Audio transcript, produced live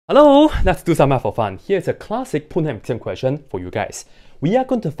Hello, let's do some math for fun. Here's a classic Putnam exam question for you guys. We are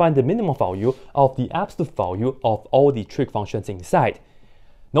going to find the minimum value of the absolute value of all the trig functions inside.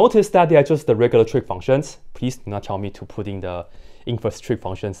 Notice that they are just the regular trig functions. Please do not tell me to put in the inverse trig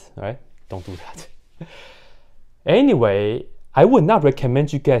functions, alright? Don't do that. Anyway, I would not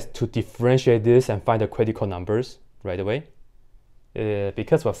recommend you guys to differentiate this and find the critical numbers right away.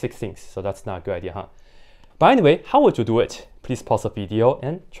 Because we have 6 things, so that's not a good idea, huh? But anyway, how would you do it? Please pause the video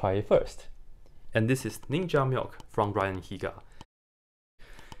and try it first. And this is Ninja Milk from Ryan Higa.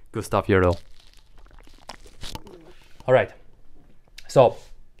 Good stuff here though. Alright, so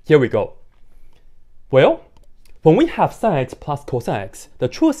here we go. Well, when we have sin x plus cosine x, the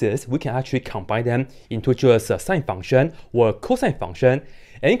truth is we can actually combine them into just a sine function or a cosine function,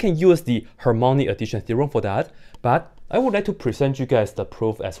 and you can use the harmonic addition theorem for that, but I would like to present you guys the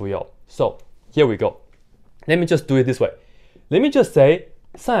proof as well. So here we go. Let me just do it this way. Let me just say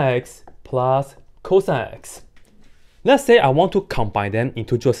sin x plus cosine x. Let's say I want to combine them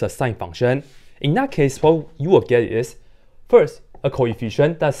into just a sine function. In that case, what you will get is, first, a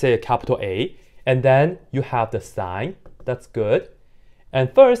coefficient, let's say a capital A, and then you have the sine, that's good.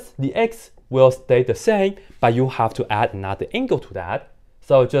 And first, the x will stay the same, but you have to add another angle to that.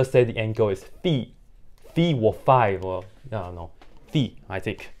 So just say the angle is phi. Phi or 5, or I don't know, phi, I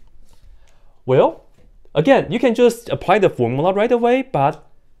think. Well, again, you can just apply the formula right away, but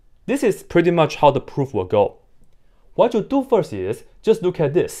this is pretty much how the proof will go. What you do first is just look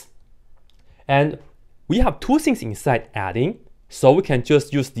at this. And we have 2 things inside adding, so we can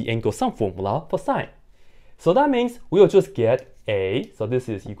just use the angle sum formula for sine. So that means we will just get A, so this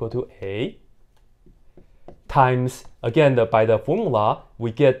is equal to A, times, again, by the formula,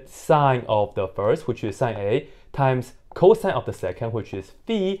 we get sine of the first, which is sine A, times cosine of the second, which is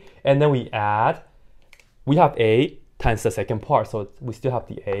phi, and then we add, we have A times the second part, so we still have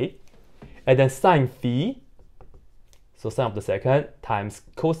the A, and then sine phi, so sine of the second, times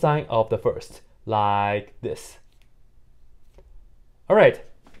cosine of the first, like this. Alright,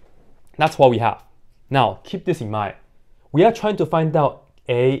 that's what we have. Now, keep this in mind. We are trying to find out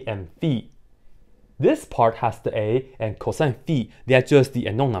A and phi. This part has the A and cosine phi. They are just the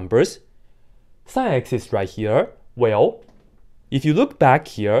unknown numbers. Sin x is right here. Well, if you look back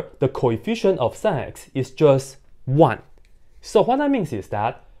here, the coefficient of sin x is just 1. So what that means is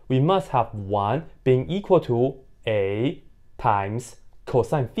that we must have 1 being equal to A times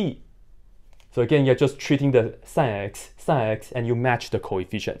cosine phi. So again, you're just treating the sin x, and you match the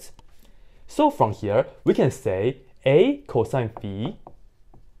coefficients. So from here, we can say A cosine phi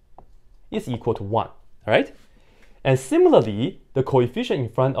is equal to 1, alright? And similarly, the coefficient in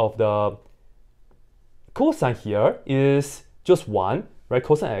front of the cosine here is just 1, right?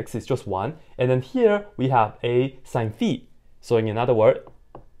 Cosine x is just 1. And then here we have A sine phi. So in other words,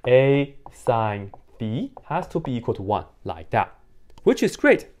 A sine phi has to be equal to 1, like that, which is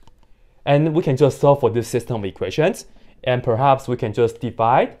great. And we can just solve for this system of equations. And perhaps we can just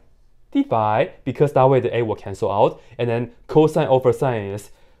divide, because that way the A will cancel out. And then cosine over sine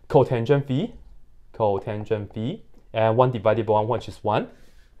is cotangent phi, and 1 divided by 1, which is 1.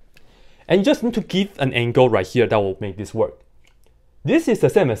 And you just need to give an angle right here that will make this work. This is the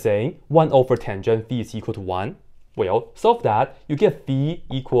same as saying 1 over tangent phi is equal to 1. Well, solve that, you get phi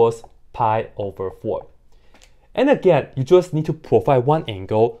equals pi over 4. And again, you just need to provide one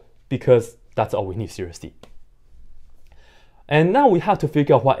angle because that's all we need, seriously. And now we have to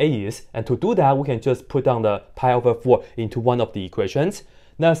figure out what A is, and to do that, we can just put down the pi over 4 into one of the equations.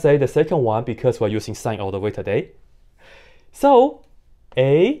 Let's say the second one, because we're using sine all the way today. So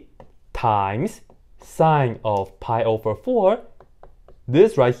A times sine of pi over 4,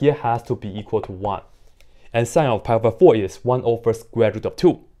 this right here has to be equal to 1. And sine of pi over 4 is 1 over square root of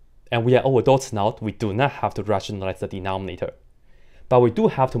 2. And we are all adults now, we do not have to rationalize the denominator. But we do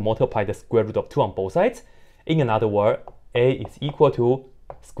have to multiply the square root of 2 on both sides. In another word, A is equal to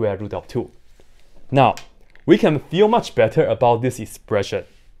square root of 2. Now, we can feel much better about this expression.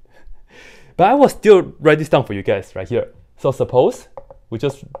 But I will still write this down for you guys right here. So suppose we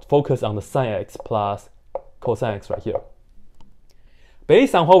just focus on the sine x plus cosine x right here.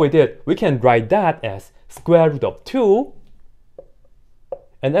 Based on what we did, we can write that as square root of 2.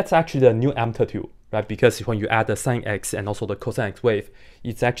 And that's actually the new amplitude, right? Because when you add the sine x and also the cosine x wave,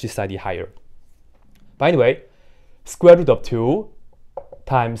 it's actually slightly higher. But anyway, square root of 2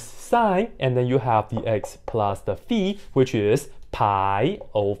 times sine, and then you have the x plus the phi, which is pi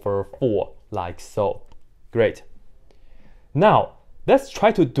over 4, like so. Great. Now, let's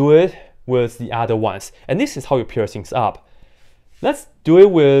try to do it with the other ones. And this is how you pair things up. Let's do it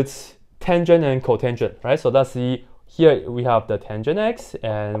with tangent and cotangent, right? So let's see here we have the tangent x,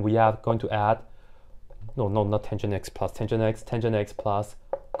 and we are going to add, no, not tangent x plus tangent x plus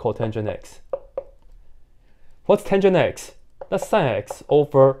cotangent x. What's tangent x? That's sine x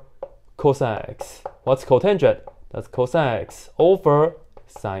over cosine x. What's cotangent? That's cosine x over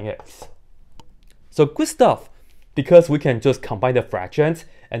sine x. So good stuff, because we can just combine the fractions,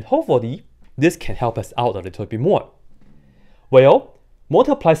 and hopefully this can help us out a little bit more. Well,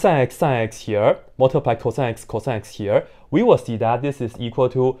 multiply sine x here, multiply cosine x here, we will see that this is equal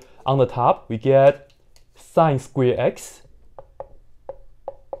to, on the top, we get sine square x,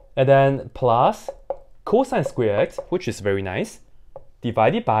 and then plus cosine square x, which is very nice,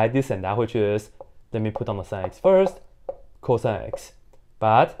 divided by this and that, which is, let me put on the sine x first, cosine x.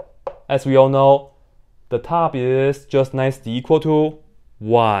 But as we all know, the top is just nicely equal to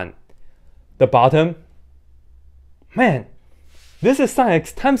 1. The bottom, man, this is sine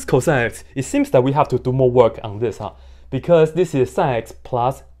x times cosine x. It seems that we have to do more work on this, huh? Because this is sine x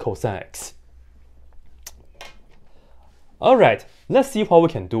plus cosine x. Alright, let's see what we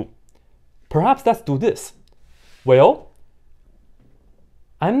can do. Perhaps let's do this. Well,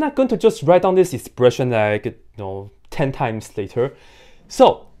 I'm not going to just write down this expression like 10 times later.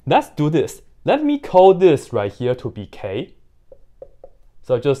 So let's do this. Let me call this right here to be k.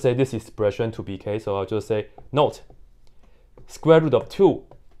 So I'll just say this expression to be k. So I'll just say, note, square root of 2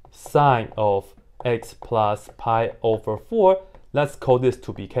 sine of x plus pi over 4. Let's call this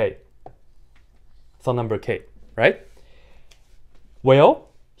to be k. Some number k, right? Well,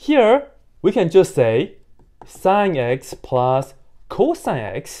 here we can just say sine x plus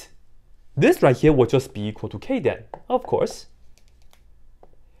cosine x. This right here will just be equal to k then, of course.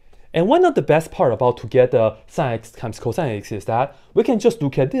 And one of the best part about to get the sine x times cosine x is that we can just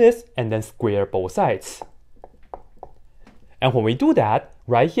look at this and then square both sides. And when we do that,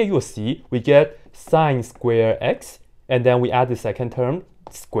 right here you'll see we get sine square x, and then we add the second term,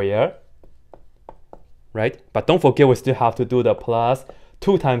 square, right? But don't forget we still have to do the plus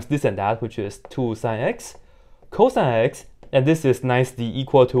 2 times this and that, which is 2 sine x, cosine x, and this is nicely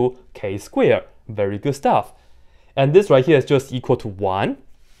equal to k squared. Very good stuff. And this right here is just equal to 1.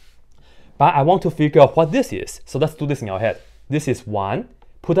 But I want to figure out what this is. So let's do this in our head. This is 1,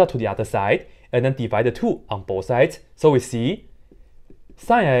 put that to the other side, and then divide the 2 on both sides. So we see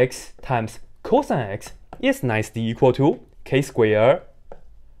sine x times cosine x is nicely equal to k squared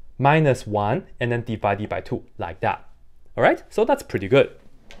minus 1, and then divided by 2, like that. All right, so that's pretty good.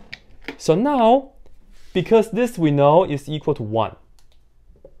 So now, because this we know is equal to 1,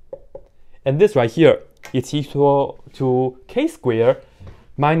 and this right here is equal to k squared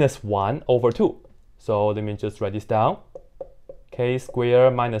minus 1 over 2. So let me just write this down. K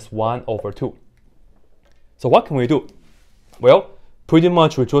squared minus 1 over 2. So what can we do? Well, pretty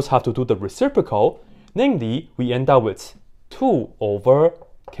much we just have to do the reciprocal. Namely, we end up with 2 over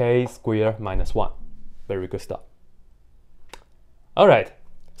k squared minus 1. Very good stuff. All right.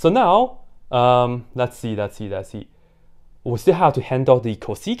 So now, let's see. We still have to handle the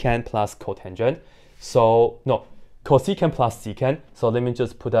cosecant plus cotangent. So, no, cosecant plus secant. So let me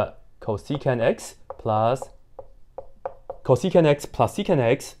just put that cosecant x plus secant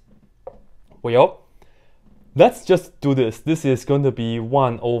x. Well, let's just do this. This is going to be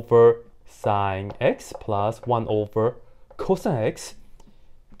 1 over sine x plus 1 over cosine x.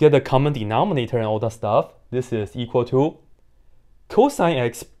 Get the common denominator and all that stuff. This is equal to cosine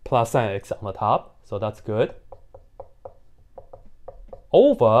x plus sine x on the top. So that's good.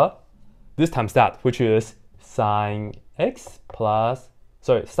 Over this times that, which is sine x times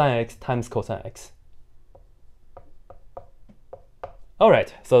cosine x.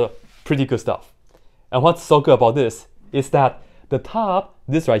 Alright, so pretty good stuff. And what's so good about this is that the top,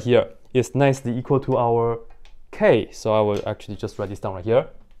 this right here, is nicely equal to our k. So I will actually just write this down right here.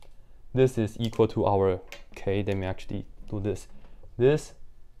 This is equal to our k. Let me actually do this. This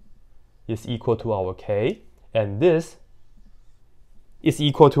is equal to our k, and this is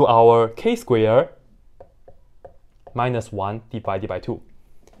equal to our k squared minus 1 divided by 2.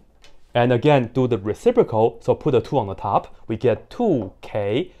 And again, do the reciprocal, so put the 2 on the top. We get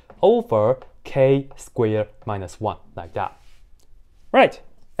 2k over k squared minus 1, like that. Right,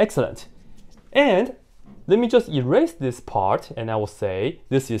 excellent. And let me just erase this part, and I will say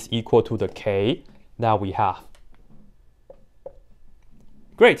this is equal to the k that we have.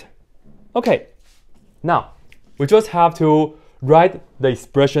 Great. Okay, now we just have to write the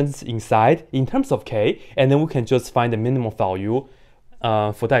expressions inside in terms of k, and then we can just find the minimum value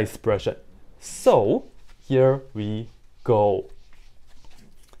for that expression. So here we go.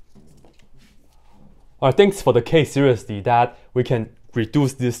 All right, thanks for the k seriously that we can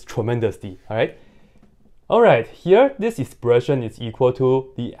reduce this tremendously. All right. Alright, here this expression is equal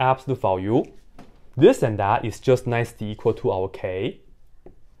to the absolute value. This and that is just nicely equal to our k.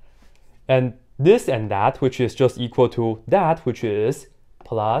 And this and that, which is just equal to that, which is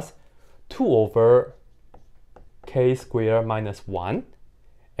plus 2 over k squared minus 1.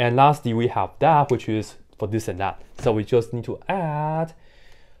 And lastly, we have that, which is for this and that. So we just need to add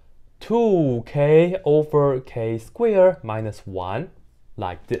 2k over k squared minus 1,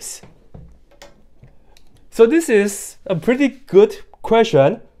 like this. So this is a pretty good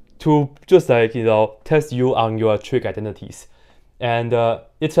question to just test you on your trig identities. And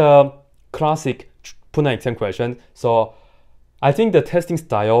it's a classic Putnam exam question. So I think the testing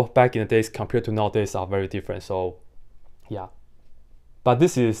style back in the days compared to nowadays are very different. So yeah, but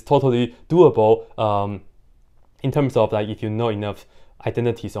this is totally doable in terms of if you know enough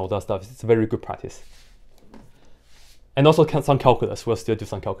identities and all that stuff. It's a very good practice. And also some calculus. We'll still do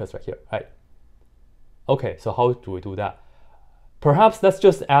some calculus right here, right? Okay, so how do we do that? Perhaps let's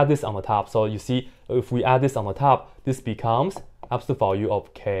just add this on the top. So you see, if we add this on the top, this becomes absolute value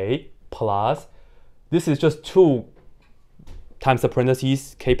of k plus, this is just 2 times the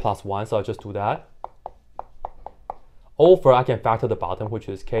parentheses, k plus 1, so I'll just do that. Over, I can factor the bottom, which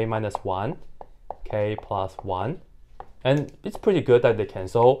is k minus 1, k plus 1. And it's pretty good that they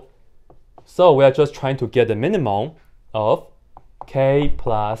cancel. So we are just trying to get the minimum of k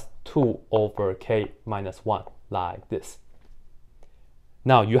plus 2 over k minus 1, like this.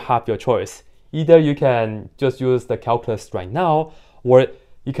 Now you have your choice. Either you can just use the calculus right now, or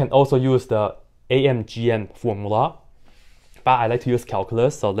you can also use the AMGN formula. But I like to use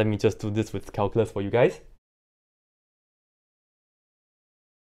calculus, so let me just do this with calculus for you guys.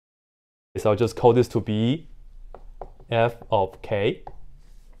 So I'll just call this to be f of k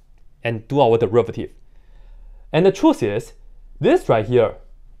and do our derivative. And the truth is, this right here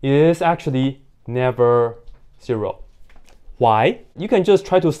is actually never 0. Why? You can just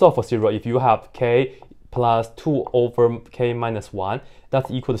try to solve for 0. If you have k plus 2 over k minus 1, that's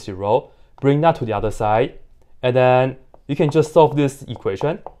equal to 0. Bring that to the other side, and then you can just solve this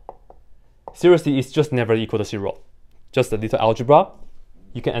equation. Seriously, it's just never equal to 0. Just a little algebra,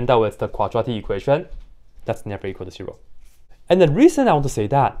 you can end up with the quadratic equation. That's never equal to 0. And the reason I want to say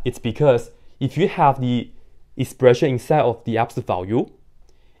that, it's because if you have the expression inside of the absolute value,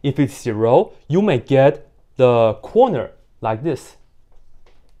 if it's 0, you may get the corner like this.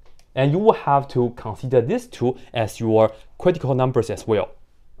 And you will have to consider these two as your critical numbers as well.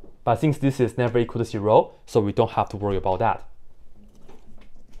 But since this is never equal to 0, so we don't have to worry about that.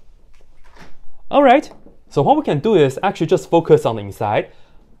 Alright, so what we can do is actually just focus on the inside.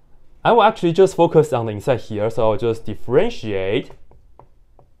 I will actually just focus on the inside here, so I'll just differentiate.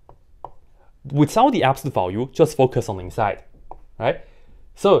 Without the absolute value, just focus on the inside, right?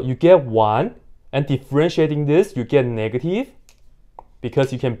 So you get 1, and differentiating this, you get negative,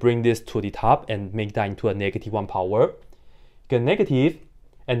 because you can bring this to the top and make that into a negative 1 power. You get negative,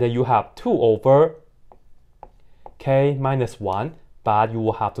 and then you have 2 over k minus 1, but you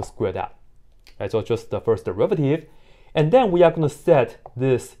will have to square that. Right, so just the first derivative. And then we are going to set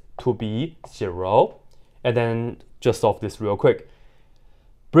this to be 0, and then just solve this real quick.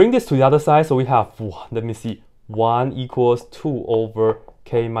 Bring this to the other side, so we have, let me see, 1 equals 2 over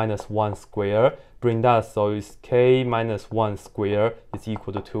k minus 1 square. Bring that, so it's k minus 1 square is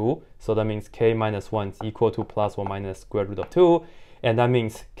equal to 2. So that means k minus 1 is equal to plus or minus square root of 2. And that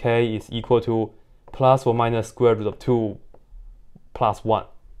means k is equal to plus or minus square root of 2 plus 1.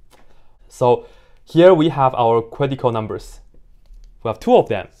 So here we have our critical numbers. We have 2 of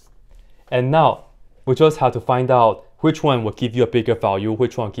them. And now we just have to find out which one will give you a bigger value,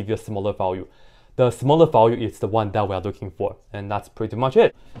 which one will give you a smaller value. The smaller value is the one that we are looking for, and that's pretty much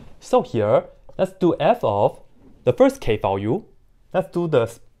it. So here, let's do f of the first k value. Let's do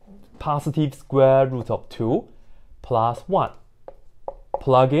the positive square root of 2 plus 1.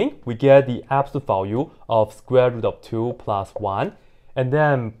 Plug in, we get the absolute value of square root of 2 plus 1, and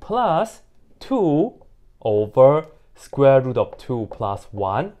then plus 2 over square root of 2 plus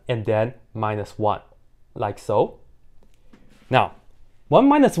 1, and then minus 1, like so. Now, 1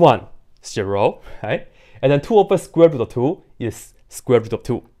 minus 1, 0, right? And then 2 over square root of 2 is square root of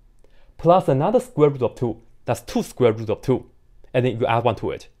 2. Plus another square root of 2, that's 2 square root of 2. And then you add 1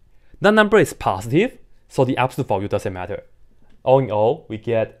 to it. That number is positive, so the absolute value doesn't matter. All in all, we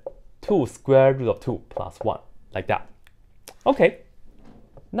get 2 square root of 2 plus 1, like that. Okay,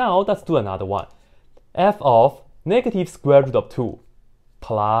 now let's do another one. F of negative square root of 2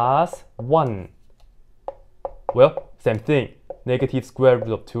 plus 1. Well, same thing. Negative square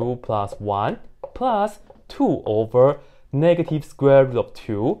root of 2 plus 1 plus 2 over negative square root of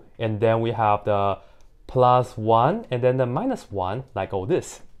 2. And then we have the plus 1 and then the minus 1, like all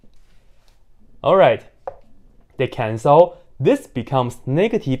this. Alright, they cancel. This becomes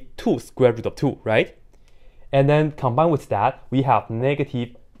negative 2 square root of 2, right? And then combined with that, we have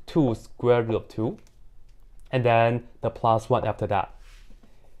negative 2 square root of 2. And then the plus 1 after that.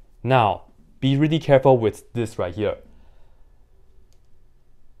 Now, be really careful with this right here.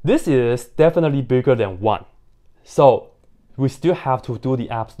 This is definitely bigger than 1. So, we still have to do the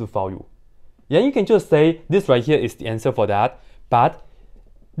absolute value. Yeah, you can just say this right here is the answer for that. But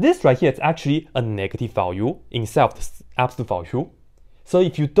this right here is actually a negative value instead of the absolute value. So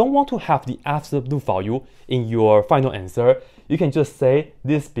if you don't want to have the absolute value in your final answer, you can just say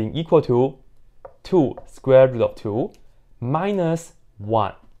this being equal to 2 square root of 2 minus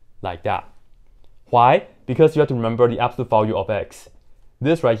 1, like that. Why? Because you have to remember the absolute value of x.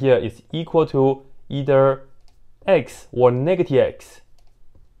 This right here is equal to either x or negative x.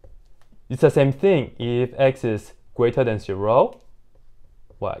 It's the same thing if x is greater than 0,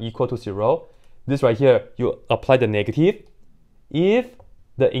 well, equal to 0. This right here, you apply the negative if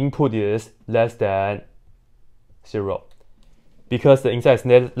the input is less than 0. Because the inside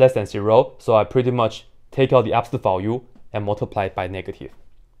is less than 0, so I pretty much take out the absolute value and multiply it by negative.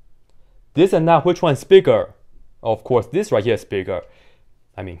 This and that, which one is bigger? Of course, this right here is bigger.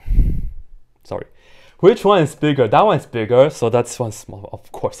 Sorry. Which one is bigger? That one is bigger, so that's one small,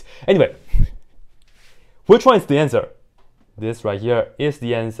 of course. Anyway, which one is the answer? This right here is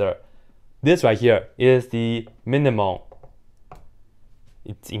the answer. This right here is the minimum.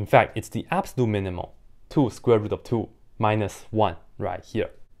 In fact, it's the absolute minimum. 2 square root of 2 minus 1 right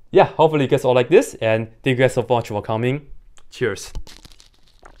here. Yeah, hopefully you guys all like this, and thank you guys so much for coming. Cheers.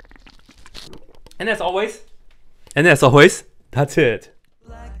 And as always, that's it.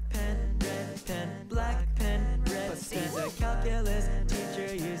 Black pen, red pen, black pen, red pen. A calculus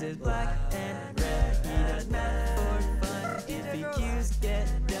teacher uses black and red. He does math for fun. If EQs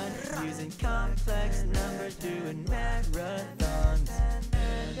get done using complex numbers, doing marathons.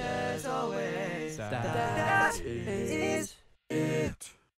 And as always, that is it.